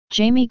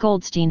Jamie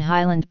Goldstein,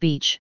 Highland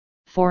Beach,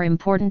 4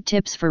 important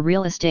tips for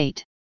real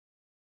estate.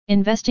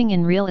 Investing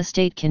in real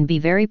estate can be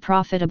very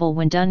profitable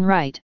when done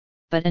right,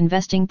 but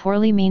investing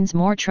poorly means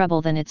more trouble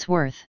than it's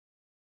worth.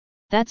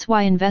 That's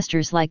why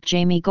investors like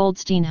Jamie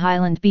Goldstein,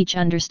 Highland Beach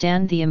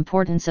understand the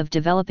importance of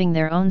developing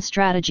their own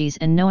strategies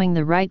and knowing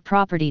the right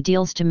property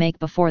deals to make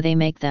before they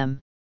make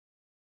them.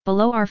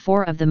 Below are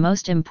 4 of the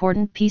most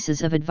important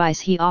pieces of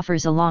advice he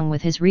offers along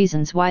with his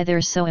reasons why they're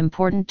so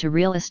important to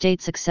real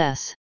estate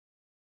success.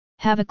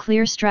 Have a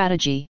clear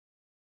strategy.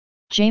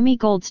 Jamie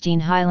Goldstein,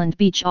 Highland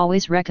Beach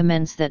always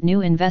recommends that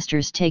new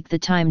investors take the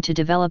time to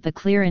develop a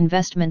clear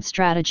investment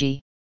strategy.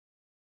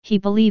 He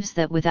believes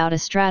that without a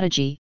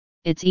strategy,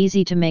 it's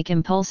easy to make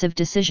impulsive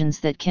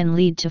decisions that can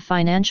lead to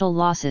financial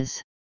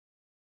losses.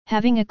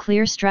 Having a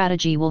clear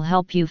strategy will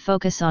help you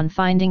focus on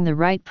finding the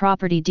right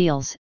property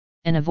deals,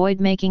 and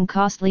avoid making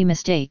costly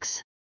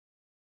mistakes.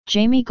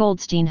 Jamie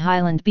Goldstein,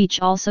 Highland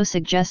Beach also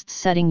suggests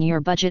setting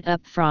your budget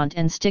up front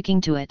and sticking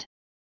to it.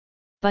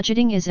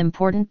 Budgeting is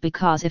important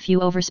because if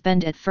you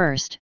overspend at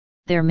first,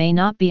 there may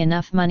not be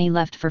enough money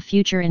left for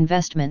future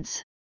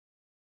investments.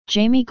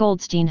 Jamie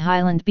Goldstein,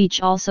 Highland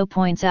Beach also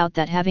points out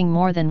that having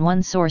more than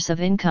one source of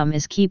income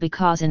is key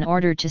because in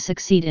order to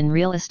succeed in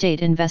real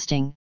estate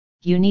investing,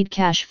 you need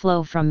cash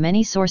flow from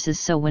many sources,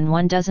 so when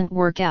one doesn't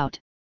work out,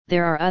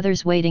 there are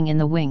others waiting in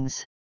the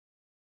wings.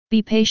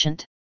 Be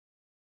patient.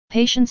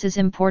 Patience is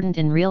important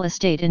in real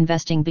estate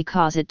investing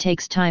because it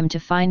takes time to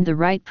find the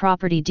right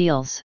property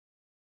deals.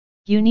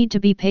 You need to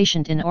be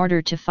patient in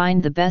order to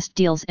find the best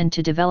deals and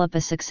to develop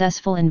a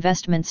successful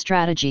investment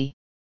strategy.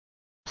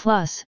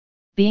 Plus,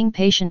 being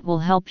patient will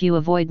help you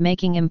avoid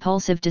making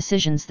impulsive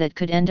decisions that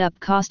could end up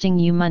costing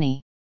you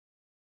money.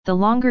 The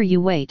longer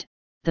you wait,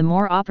 the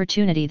more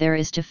opportunity there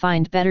is to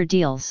find better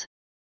deals.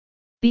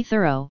 Be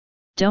thorough,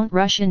 don't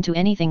rush into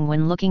anything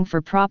when looking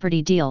for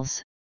property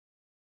deals.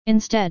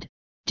 Instead,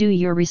 do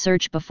your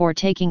research before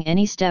taking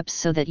any steps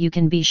so that you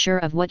can be sure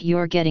of what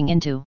you're getting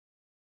into.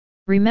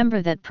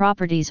 Remember that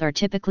properties are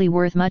typically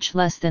worth much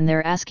less than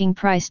their asking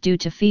price due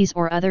to fees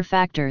or other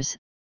factors,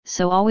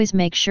 so always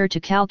make sure to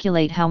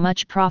calculate how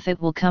much profit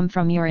will come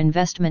from your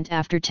investment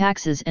after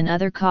taxes and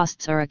other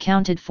costs are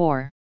accounted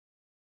for.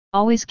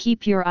 Always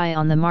keep your eye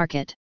on the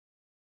market.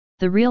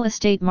 The real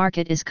estate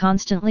market is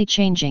constantly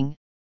changing,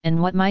 and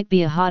what might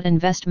be a hot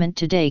investment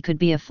today could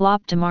be a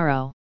flop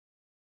tomorrow.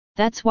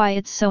 That's why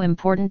it's so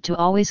important to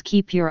always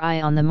keep your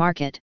eye on the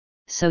market,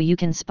 so you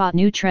can spot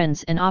new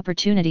trends and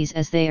opportunities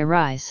as they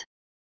arise.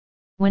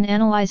 When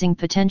analyzing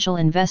potential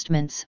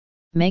investments,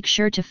 make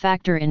sure to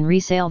factor in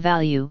resale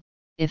value.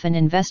 If an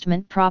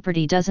investment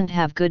property doesn't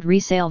have good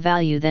resale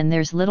value, then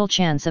there's little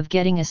chance of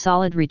getting a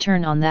solid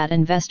return on that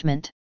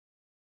investment.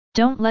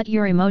 Don't let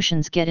your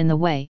emotions get in the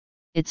way.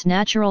 It's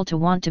natural to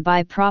want to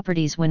buy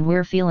properties when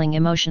we're feeling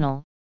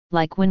emotional,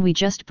 like when we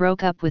just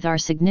broke up with our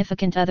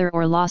significant other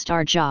or lost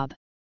our job.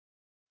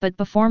 But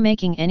before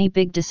making any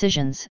big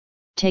decisions,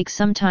 take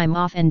some time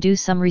off and do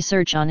some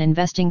research on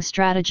investing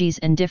strategies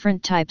and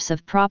different types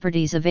of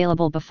properties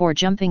available before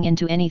jumping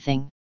into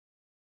anything.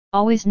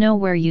 Always know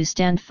where you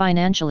stand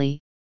financially.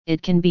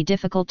 It can be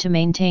difficult to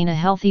maintain a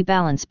healthy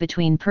balance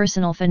between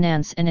personal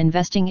finance and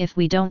investing if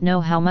we don't know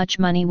how much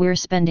money we're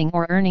spending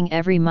or earning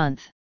every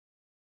month.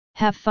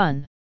 Have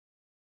fun.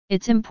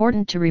 It's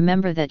important to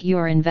remember that you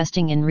are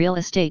investing in real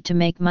estate to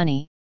make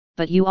money,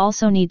 but you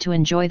also need to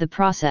enjoy the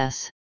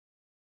process.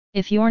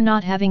 If you're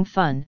not having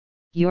fun,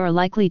 you're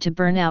likely to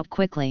burn out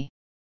quickly.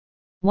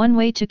 One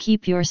way to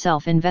keep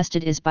yourself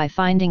invested is by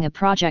finding a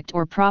project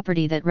or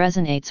property that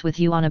resonates with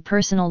you on a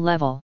personal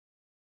level.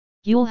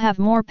 You'll have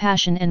more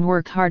passion and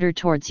work harder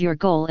towards your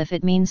goal if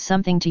it means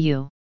something to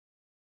you.